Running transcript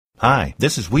Hi,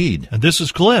 this is Weed. And this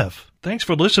is Cliff. Thanks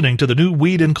for listening to the new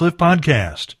Weed and Cliff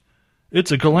podcast.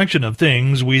 It's a collection of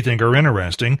things we think are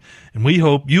interesting, and we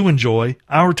hope you enjoy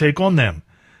our take on them.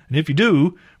 And if you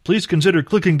do, please consider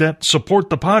clicking that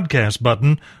support the podcast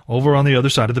button over on the other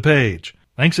side of the page.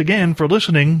 Thanks again for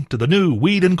listening to the new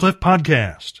Weed and Cliff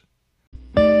podcast.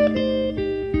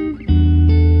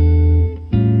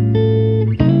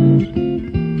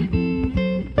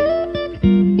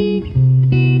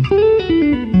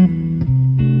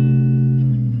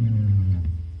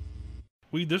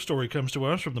 This story comes to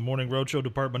us from the Morning Roadshow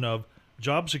Department of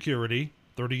Job Security.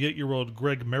 38-year-old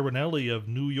Greg Marinelli of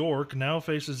New York now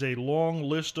faces a long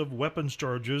list of weapons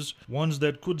charges, ones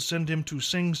that could send him to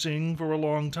Sing Sing for a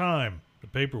long time. The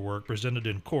paperwork presented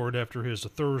in court after his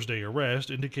Thursday arrest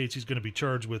indicates he's going to be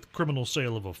charged with criminal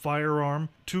sale of a firearm,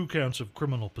 2 counts of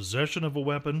criminal possession of a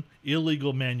weapon,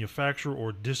 illegal manufacture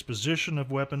or disposition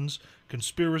of weapons,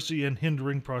 conspiracy, and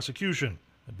hindering prosecution.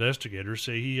 Investigators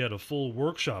say he had a full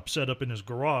workshop set up in his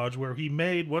garage where he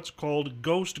made what's called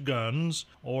ghost guns,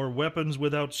 or weapons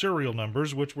without serial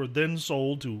numbers, which were then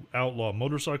sold to outlaw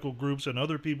motorcycle groups and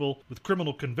other people with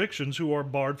criminal convictions who are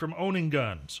barred from owning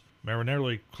guns.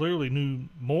 Marinelli clearly knew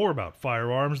more about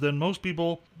firearms than most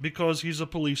people because he's a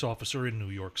police officer in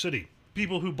New York City.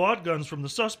 People who bought guns from the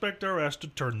suspect are asked to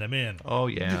turn them in. Oh,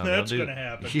 yeah. That's going to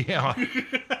happen. Yeah.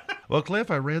 Well,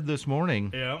 Cliff, I read this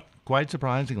morning, quite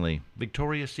surprisingly,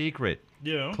 Victoria's Secret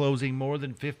closing more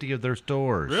than 50 of their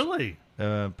stores. Really?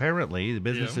 Apparently, the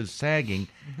business is sagging,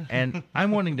 and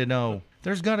I'm wanting to know,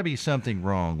 there's got to be something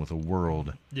wrong with a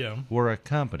world where a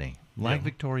company like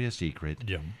Victoria's Secret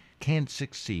can't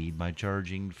succeed by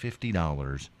charging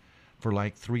 $50 for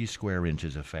like 3 square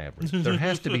inches of fabric. There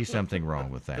has to be something wrong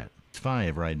with that. It's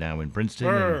 5 right now in Princeton.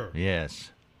 And,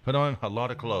 yes. Put on a lot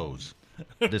of clothes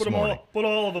this morning. Put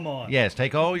all of them on. Yes,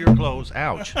 take all your clothes,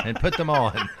 ouch, and put them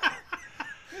on.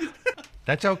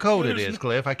 That's how cold it is,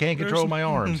 Cliff. I can't control my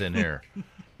arms in here.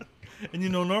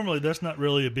 And normally that's not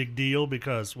really a big deal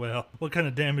because, well, what kind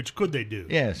of damage could they do?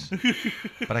 Yes,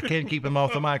 but I can't keep them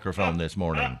off the microphone this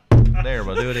morning. There,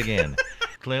 we'll do it again.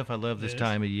 Cliff, I love this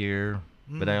time of year,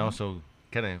 but I also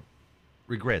kind of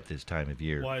regret this time of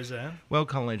year. Why is that? Well,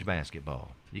 college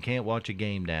basketball. You can't watch a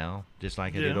game now, just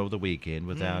like I did over the weekend,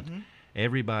 without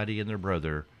everybody and their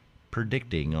brother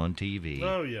predicting on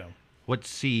TV what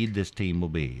seed this team will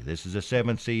be. This is a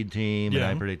 7th seed team, and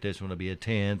I predict this one will be a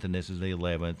 10th, and this is the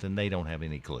 11th, and they don't have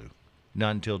any clue.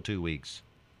 Not until 2 weeks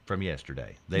from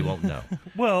yesterday. They won't know.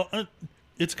 Well,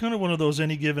 it's kind of one of those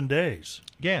any given days.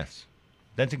 Yes,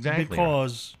 that's exactly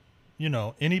because,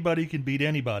 anybody can beat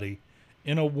anybody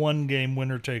in a 1-game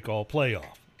winner-take-all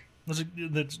playoff.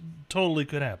 That totally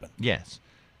could happen. Yes.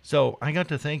 So I got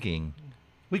to thinking,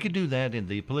 we could do that in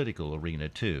the political arena,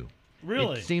 too.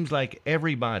 Really? It seems like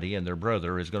everybody and their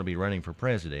brother is going to be running for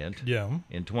president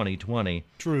in 2020.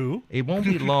 True. It won't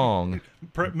be long.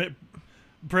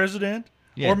 President?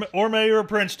 Yes. Or mayor of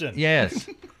Princeton? Yes.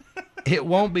 It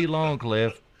won't be long,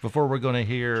 Cliff, before we're going to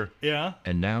hear,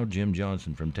 and now Jim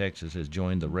Johnson from Texas has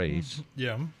joined the race.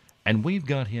 Yeah. And we've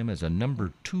got him as a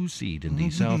number 2 seed in the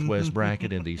Southwest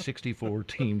bracket in the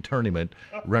 64-team tournament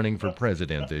running for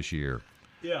president this year.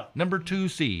 Yeah. Number 2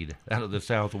 seed out of the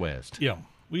Southwest. Yeah.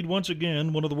 Once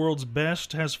again, one of the world's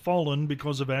best has fallen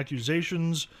because of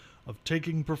accusations of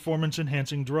taking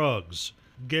performance-enhancing drugs.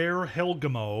 Geir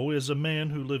Helgemo is a man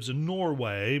who lives in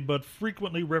Norway but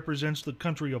frequently represents the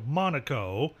country of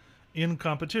Monaco in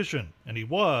competition, and he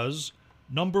was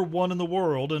number 1 in the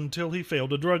world until he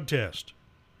failed a drug test.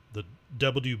 The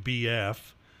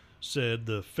WBF said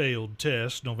the failed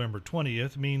test, November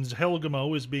 20th, means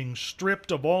Helgemo is being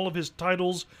stripped of all of his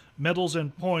titles, medals,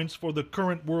 and points for the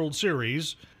current World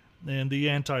Series, and the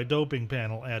anti-doping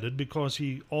panel added because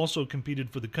he also competed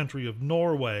for the country of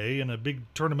Norway in a big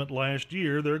tournament last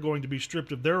year, they're going to be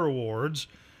stripped of their awards.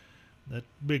 That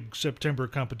big September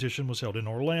competition was held in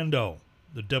Orlando.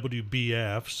 The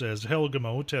WBF says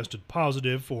Helgemo tested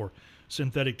positive for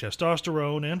synthetic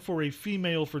testosterone and for a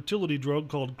female fertility drug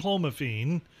called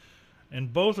clomiphene,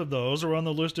 and both of those are on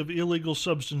the list of illegal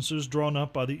substances drawn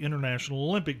up by the International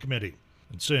Olympic Committee.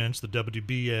 And since the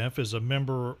WBF is a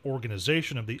member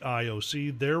organization of the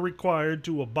IOC, they're required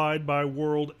to abide by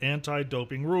world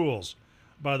anti-doping rules.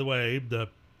 By the way, the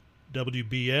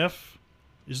WBF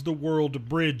is the World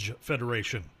Bridge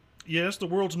Federation. Yes, the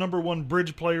world's number 1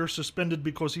 bridge player suspended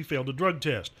because he failed a drug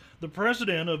test. The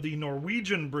president of the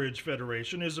Norwegian Bridge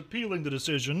Federation is appealing the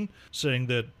decision, saying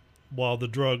that while the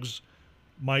drugs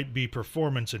might be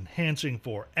performance-enhancing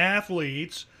for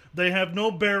athletes, they have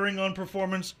no bearing on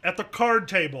performance at the card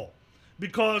table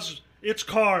because it's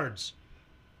cards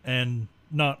and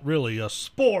not really a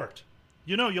sport.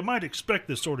 You know, you might expect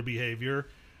this sort of behavior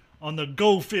on the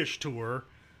Go Fish Tour,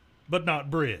 but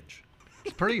not bridge.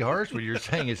 It's pretty harsh when you're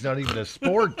saying it's not even a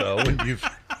sport, though. And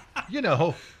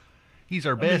he's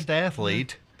our best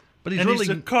athlete, but he's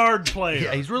a card player.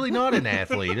 Yeah, he's really not an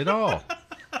athlete at all.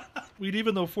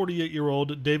 Even though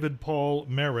 48-year-old David Paul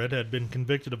Merritt had been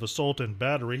convicted of assault and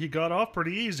battery, he got off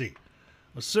pretty easy.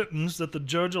 A sentence that the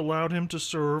judge allowed him to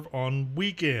serve on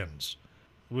weekends,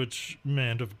 which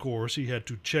meant, of course, he had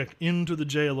to check into the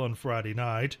jail on Friday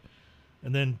night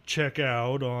and then check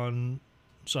out on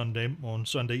Sunday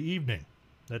evening.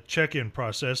 That check-in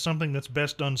process, something that's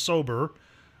best done sober,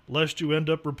 lest you end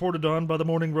up reported on by the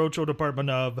Morning Roadshow department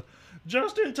of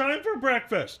just in time for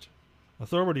breakfast.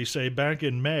 Authorities say back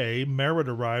in May, Merritt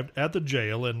arrived at the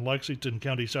jail in Lexington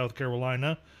County, South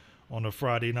Carolina, on a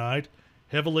Friday night,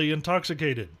 heavily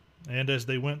intoxicated. And as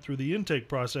they went through the intake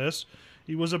process,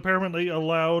 he was apparently a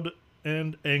loud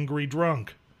and angry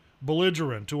drunk,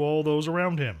 belligerent to all those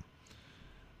around him.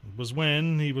 It was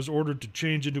when he was ordered to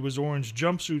change into his orange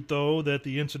jumpsuit, though, that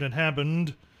the incident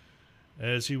happened,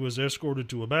 as he was escorted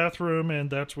to a bathroom, and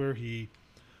that's where he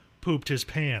pooped his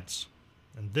pants.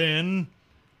 And then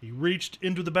he reached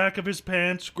into the back of his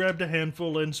pants, grabbed a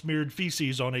handful, and smeared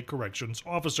feces on a corrections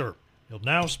officer. He'll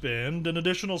now spend an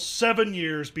additional 7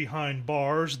 years behind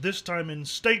bars, this time in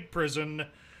state prison,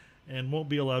 and won't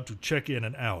be allowed to check in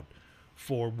and out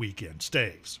for weekend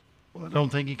stays. Well, I don't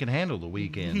think he can handle the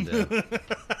weekend the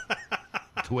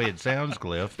way it sounds,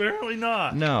 Cliff. Apparently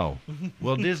not. No.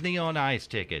 Well, Disney on Ice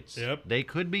tickets. Yep. They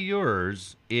could be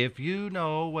yours if you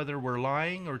know whether we're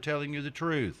lying or telling you the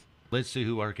truth. Let's see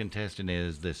who our contestant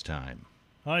is this time.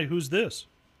 Hi, who's this?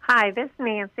 Hi, this is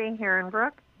Nancy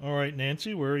Heronbrook. All right,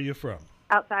 Nancy, where are you from?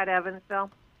 Outside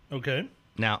Evansville. Okay.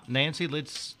 Now, Nancy,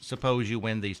 let's suppose you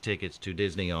win these tickets to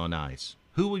Disney on Ice.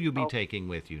 Who will you be taking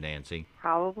with you, Nancy?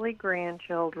 Probably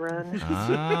grandchildren.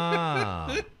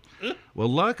 Ah. Well,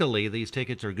 luckily, these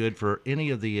tickets are good for any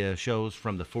of the shows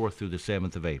from the 4th through the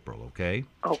 7th of April, okay?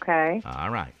 Okay. All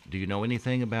right. Do you know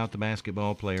anything about the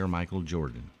basketball player Michael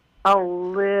Jordan? A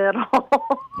little.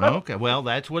 Okay, well,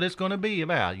 that's what it's going to be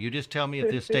about. You just tell me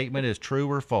if this statement is true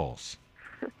or false.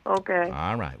 Okay.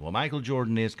 All right. Well, Michael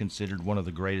Jordan is considered one of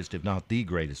the greatest, if not the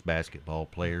greatest, basketball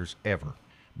players ever.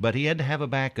 But he had to have a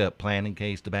backup plan in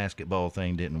case the basketball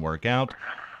thing didn't work out.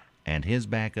 And his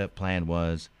backup plan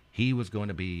was he was going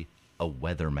to be a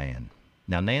weatherman.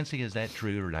 Now, Nancy, is that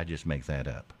true, or did I just make that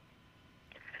up?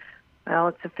 Well,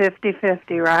 it's a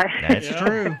 50-50, right? That's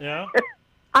true. Yeah.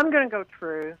 I'm going to go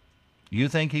true. You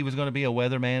think he was going to be a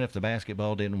weatherman if the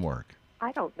basketball didn't work?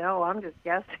 I don't know. I'm just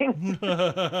guessing.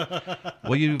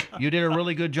 Well, you did a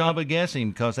really good job of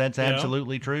guessing, because that's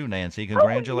absolutely true, Nancy.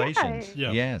 Congratulations. Oh,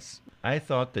 yeah. Yes. I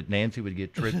thought that Nancy would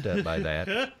get tripped up by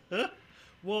that.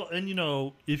 Well, and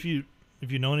if you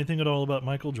know anything at all about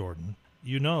Michael Jordan,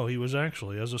 you know he was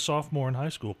actually, as a sophomore in high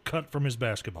school, cut from his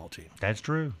basketball team. That's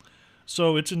true.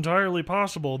 So it's entirely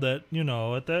possible that,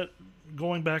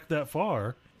 going back that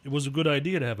far, it was a good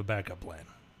idea to have a backup plan.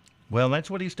 Well, that's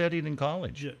what he studied in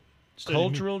college. Yeah.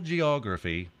 Cultural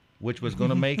geography, which was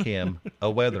going to make him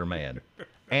a weatherman.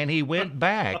 And he went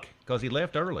back, because he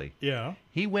left early. Yeah.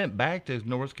 He went back to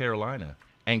North Carolina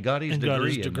and got his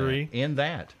degree in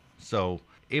that. So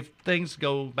if things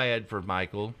go bad for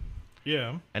Michael,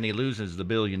 yeah, and he loses the $1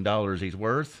 billion he's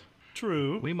worth,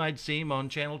 true, we might see him on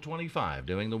Channel 25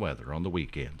 doing the weather on the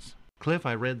weekends. Cliff,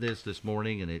 I read this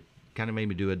morning, and it kind of made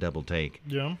me do a double take.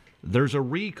 Yeah. There's a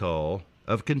recall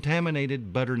of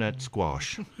contaminated butternut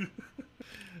squash.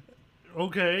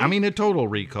 Okay. I mean, a total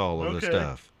recall of the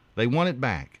stuff. They want it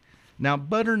back. Now,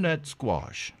 butternut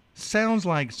squash sounds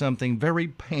like something very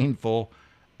painful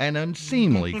and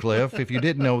unseemly, Cliff, if you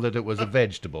didn't know that it was a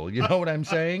vegetable. You know what I'm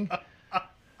saying?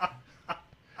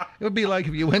 It would be like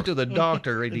if you went to the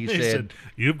doctor and he said,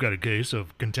 "You've got a case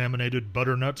of contaminated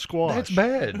butternut squash." That's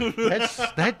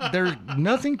bad. There's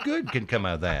nothing good can come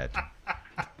out of that.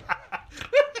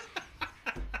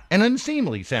 And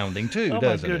unseemly sounding, too, doesn't it?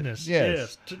 Oh, my goodness.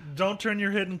 Yes. Don't turn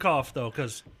your head and cough, though,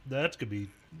 because that could be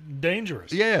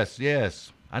dangerous.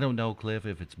 Yes. I don't know, Cliff,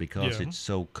 if it's because it's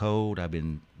so cold. I've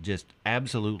been just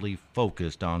absolutely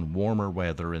focused on warmer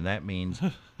weather, and that means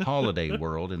Holiday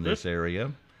World in this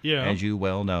area, as you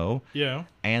well know. Yeah.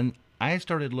 And I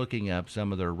started looking up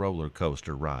some of their roller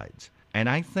coaster rides. And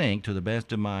I think, to the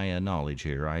best of my knowledge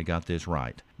here, I got this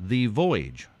right. The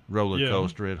Voyage roller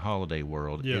coaster at Holiday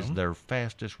World is their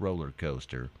fastest roller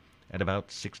coaster at about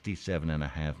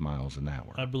 67.5 miles an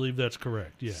hour. I believe that's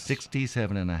correct, yes.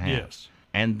 67.5. Yes.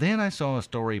 And then I saw a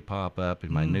story pop up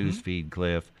in my news feed,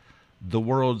 Cliff. The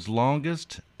world's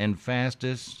longest and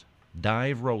fastest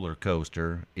dive roller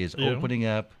coaster is opening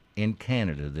up in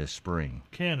Canada this spring.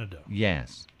 Canada.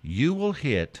 Yes. You will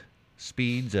hit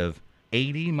speeds of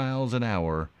 80 miles an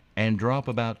hour and drop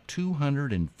about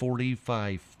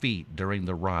 245 feet during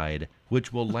the ride,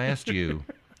 which will last you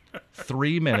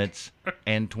 3 minutes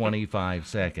and 25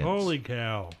 seconds. Holy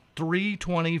cow.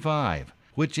 3:25,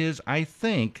 which is, I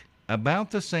think,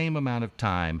 about the same amount of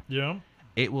time Yeah.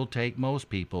 it will take most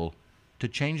people to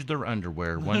change their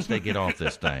underwear once they get off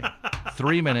this thing.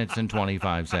 3 minutes and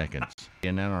 25 seconds.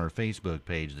 And on our Facebook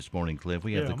page this morning, Cliff,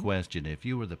 we have the question, if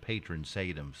you were the patron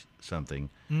saint of something,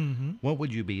 what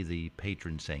would you be the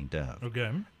patron saint of?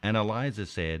 Okay. And Eliza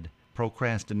said,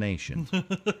 procrastination.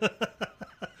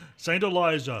 Saint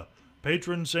Eliza,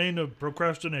 patron saint of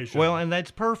procrastination. Well, and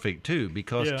that's perfect, too,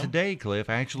 because Yeah. today, Cliff,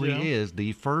 actually Yeah. is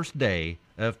the first day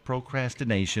of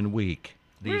Procrastination Week.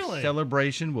 The Really?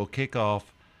 celebration will kick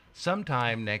off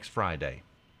sometime next Friday.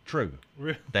 True.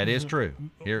 That is true.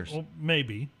 Here's Well,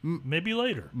 maybe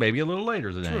later. maybe a little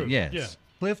later than True, that. Yes. yeah.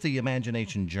 Cliff, the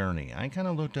Imagination Journey. I kind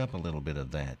of looked up a little bit of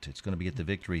that. It's going to be at the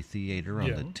Victory Theater on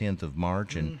Yeah. the 10th of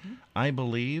March, and I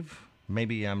believe,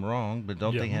 maybe I'm wrong, but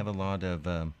don't they Yeah. have a lot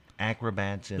of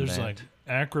acrobats in There's that? like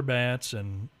acrobats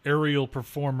and aerial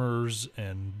performers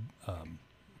and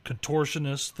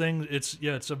contortionists things.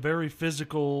 It's a very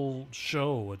physical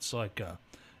show. It's like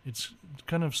it's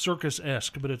kind of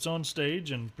circus-esque, but it's on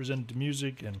stage and presented to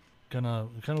music, and kind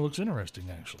of looks interesting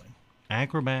actually.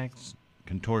 Acrobats,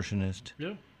 contortionists,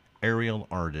 Yep. aerial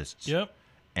artists, Yep.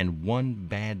 and one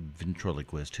bad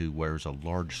ventriloquist who wears a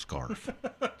large scarf.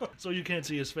 So you can't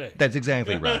see his face. That's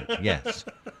exactly right. Yes.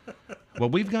 Well,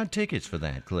 we've got tickets for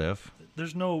that, Cliff.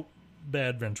 There's no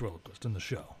bad ventriloquist in the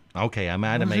show. Okay, I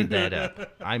might have made that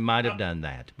up. I might have done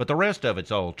that. But the rest of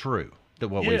it's all true, that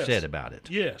what we Yes. said about it.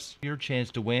 Yes. Your chance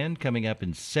to win coming up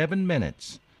in 7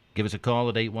 minutes. Give us a call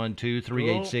at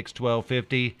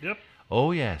 812-386-1250. Yep.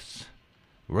 Oh, yes.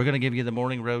 We're going to give you the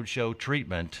Morning Road Show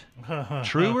treatment.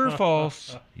 True or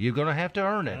false, you're going to have to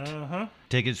earn it. Uh-huh.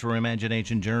 Tickets for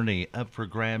Imagination Journey up for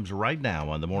grabs right now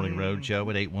on the Morning Road Show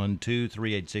at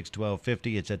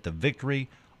 812-386-1250. It's at the Victory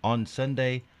on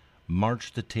Sunday,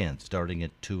 March the 10th, starting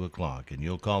at 2 o'clock. And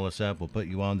you'll call us up. We'll put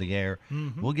you on the air.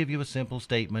 We'll give you a simple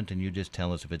statement, and you just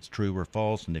tell us if it's true or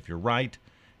false. And if you're right,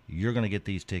 you're going to get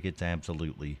these tickets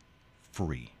absolutely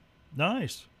free.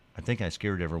 Nice. I think I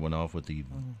scared everyone off with the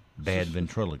bad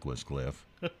ventriloquist, Cliff.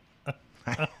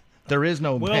 There is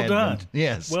no Well bad done.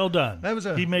 Yes. Well done. That was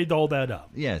He made all that up.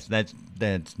 Yes, that's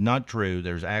not true.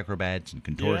 There's acrobats and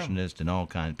contortionists and all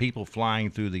kinds. People flying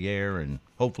through the air and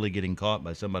hopefully getting caught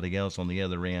by somebody else on the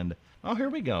other end. Oh, here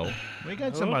we go. We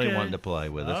got somebody Okay. wanting to play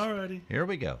with us. Alrighty. Here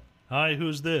we go. Hi,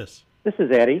 who's this? This is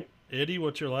Eddie Eddie,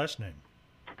 what's your last name?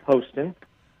 Poston,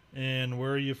 And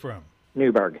where are you from?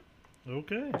 Newburgh.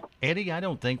 Okay. Eddie, I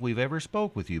don't think we've ever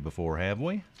spoke with you before, have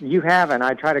we? You haven't.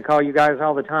 I try to call you guys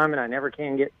all the time, and I never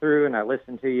can get through, and I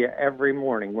listen to you every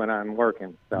morning when I'm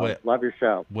working. So, Well- love your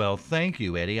show. Well, thank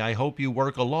you, Eddie. I hope you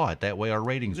work a lot. That way our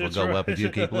ratings That's will go right. up if you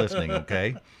keep listening,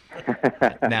 okay?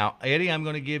 Now, Eddie, I'm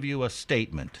going to give you a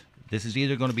statement. This is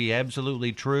either going to be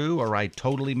absolutely true or I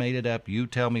totally made it up. You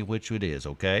tell me which it is,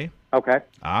 okay? Okay.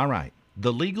 All right.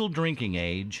 The legal drinking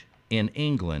age in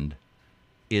England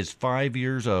is 5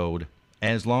 years old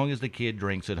as long as the kid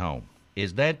drinks at home.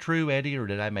 Is that true, Eddie, or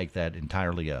did I make that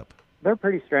entirely up? They're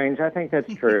pretty strange. I think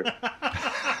that's true.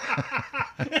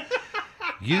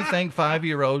 You think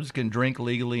 5-year-olds can drink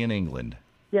legally in England?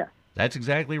 Yeah. That's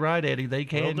exactly right, Eddie. They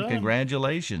can. Well done.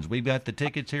 Congratulations. We've got the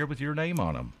tickets here with your name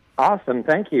on them. Awesome.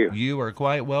 Thank you. You are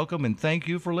quite welcome, and thank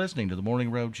you for listening to the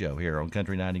Morning Road Show here on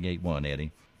Country 98.1,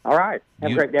 Eddie. All right.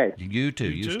 Have a great day. You too.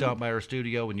 You You too. stop by our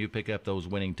studio and you pick up those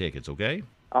winning tickets, okay?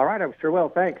 All right. I sure will.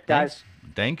 Thanks, guys.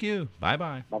 Thank you.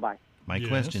 Bye-bye. Bye-bye. My Yes.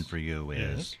 question for you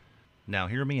is, Yes. now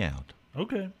hear me out.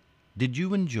 Okay. Did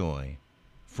you enjoy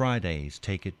Friday's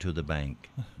Take It to the Bank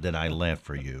that I left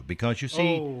for you? Because you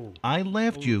see, Oh. I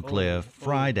left you, Cliff, oh,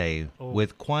 Friday oh.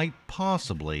 with quite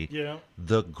possibly Yeah.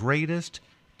 the greatest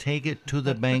Take It to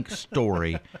the Bank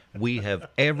story we have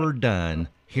ever done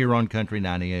here on Country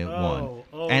 98.1.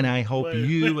 Oh, And I hope wait.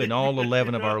 you and all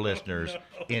 11 of our listeners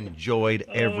enjoyed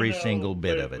every single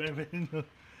bit of it.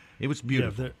 It was Yeah,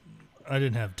 beautiful. I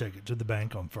didn't have to take it to the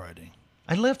bank on Friday.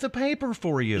 I left the paper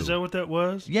for you. Is that what that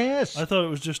was? Yes. I thought it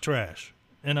was just trash,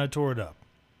 and I tore it up.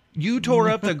 You tore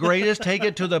up the greatest Take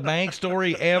It to the Bank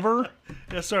story ever?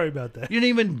 Yeah, sorry about that. You didn't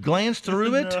even glance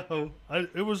through it? No,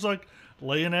 it was like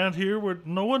laying out here where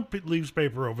no one leaves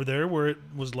paper over there where it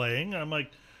was laying. I'm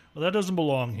like, well, that doesn't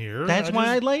belong here. That's why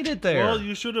I laid it there. Well,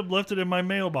 you should have left it in my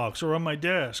mailbox or on my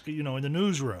desk, in the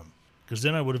newsroom, because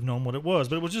then I would have known what it was.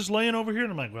 But it was just laying over here,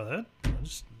 and I'm like, well, that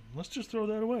Let's just throw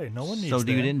that away. No one needs that. So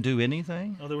you didn't do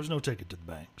anything? Oh, there was no Take It to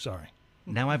the Bank. Sorry.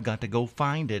 Now I've got to go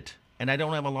find it. And I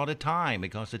don't have a lot of time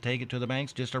because the Take It to the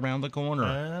Bank's just around the corner.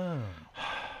 Oh.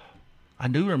 I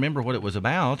do remember what it was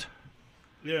about.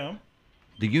 Yeah.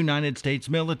 The United States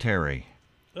military.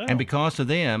 Oh. And because of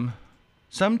them,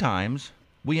 sometimes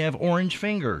we have orange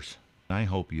fingers. I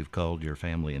hope you've called your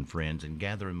family and friends and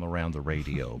gather them around the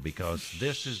radio because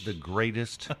this is the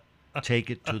greatest Take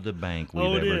It to the Bank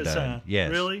we've ever done. Huh? Yes.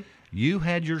 Really? You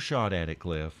had your shot at it,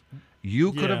 Cliff.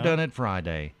 You could have done it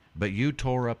Friday, but you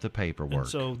tore up the paperwork. And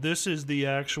so this is the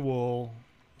actual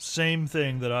same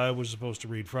thing that I was supposed to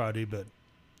read Friday, but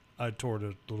I tore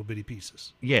to little bitty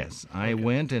pieces. Yes, I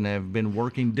went and have been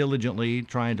working diligently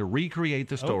trying to recreate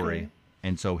the story. Okay.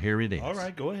 And so here it is. All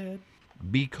right, go ahead.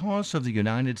 Because of the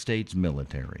United States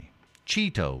military,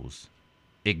 Cheetos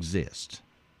exist.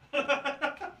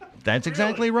 That's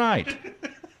exactly right.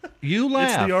 You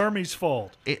laugh. It's the Army's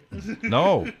fault.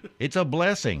 No, it's a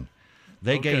blessing.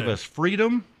 They gave us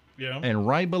freedom, and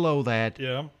right below that,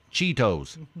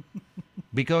 Cheetos.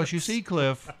 Because you see,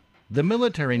 Cliff, the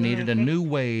military needed a new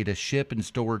way to ship and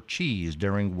store cheese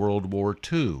during World War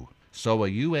II. So a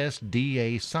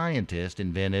USDA scientist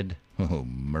invented, oh,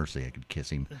 mercy, I could kiss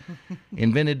him,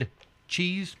 invented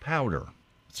cheese powder.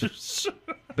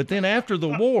 But then after the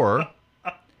war,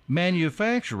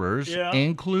 manufacturers,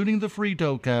 including the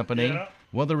Frito company,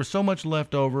 well, there was so much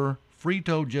left over,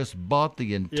 Frito just bought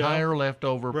the entire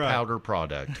leftover powder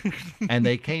product. And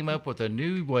they came up with a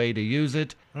new way to use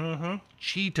it,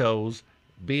 Cheetos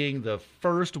being the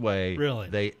first way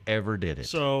they ever did it.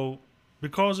 So,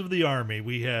 because of the Army,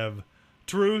 we have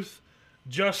truth,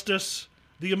 justice,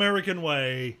 the American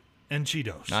way, and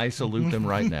Cheetos. I salute them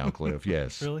right now, Cliff,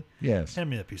 yes. Really? Yes. Hand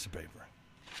me that piece of paper.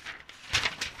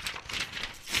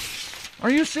 Are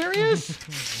you serious?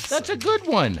 That's a good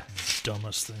one.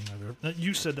 Dumbest thing I've ever...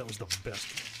 You said that was the best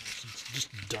one. It's just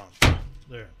dumb.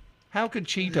 There. How could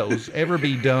Cheetos ever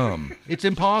be dumb? It's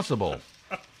impossible.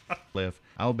 Cliff,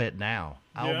 I'll bet now.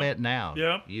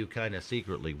 You kind of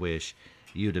secretly wish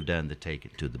you'd have done the Take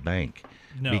It to the Bank.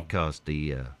 No. Because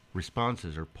the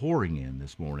responses are pouring in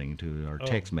this morning to our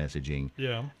text messaging.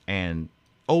 Yeah. And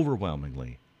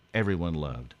overwhelmingly, everyone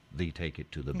loved the Take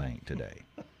It to the Bank today.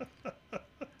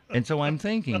 And so I'm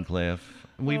thinking, Cliff,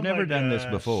 we've never done this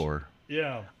before.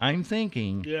 Yeah. I'm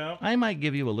thinking I might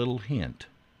give you a little hint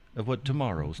of what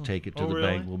tomorrow's Take It to the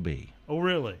Bank will be. Oh,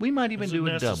 really? We might even do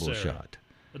a double shot.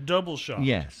 A double shot?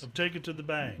 Yes. Of Take It to the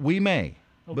Bank? We may.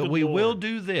 But we will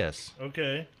do this.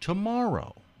 Okay.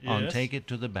 Tomorrow on Take It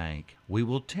to the Bank, we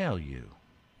will tell you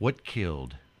what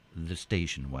killed the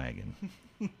station wagon.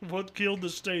 What killed the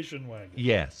station wagon?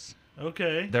 Yes.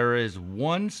 Okay. There is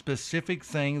one specific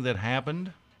thing that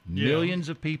happened. Millions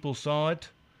of people saw it.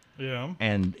 Yeah.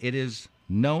 And it is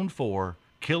known for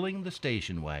killing the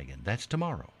station wagon. That's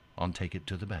tomorrow on Take It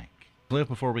to the Bank. Cliff,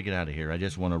 before we get out of here, I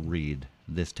just want to read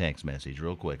this text message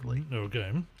real quickly.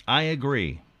 Okay. I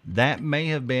agree. That may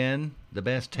have been the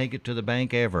best Take It to the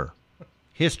Bank ever.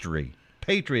 History,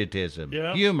 patriotism,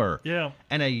 humor,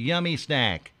 and a yummy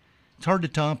snack. It's hard to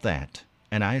top that.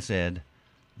 And I said,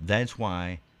 that's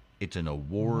why it's an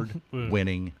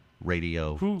award-winning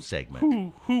radio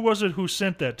segment. Who was it who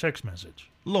sent that text message?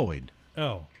 Lloyd.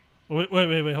 Oh. Wait,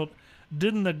 hold.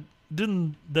 Didn't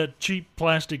that cheap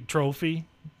plastic trophy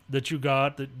that you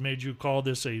got that made you call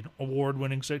this a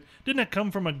award-winning segment, didn't it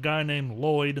come from a guy named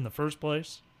Lloyd in the first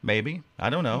place? Maybe. I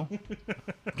don't know.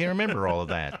 Can't remember all of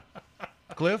that.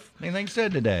 Cliff, anything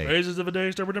said today? Phrases of the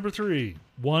day, start with number 3.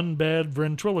 One bad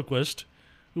ventriloquist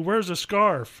who wears a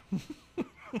scarf.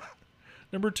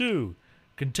 Number 2,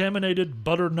 contaminated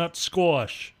butternut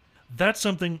squash. That's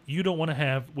something you don't want to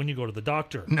have when you go to the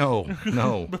doctor. No.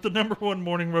 But the number 1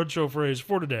 Morning Roadshow phrase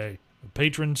for today, the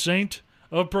patron saint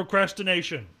of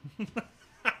procrastination.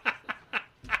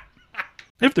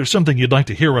 If there's something you'd like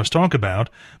to hear us talk about,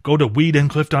 go to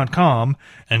weedandcliff.com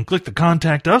and click the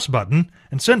Contact Us button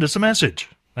and send us a message.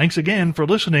 Thanks again for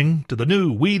listening to the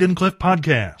new Weed and Cliff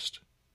podcast.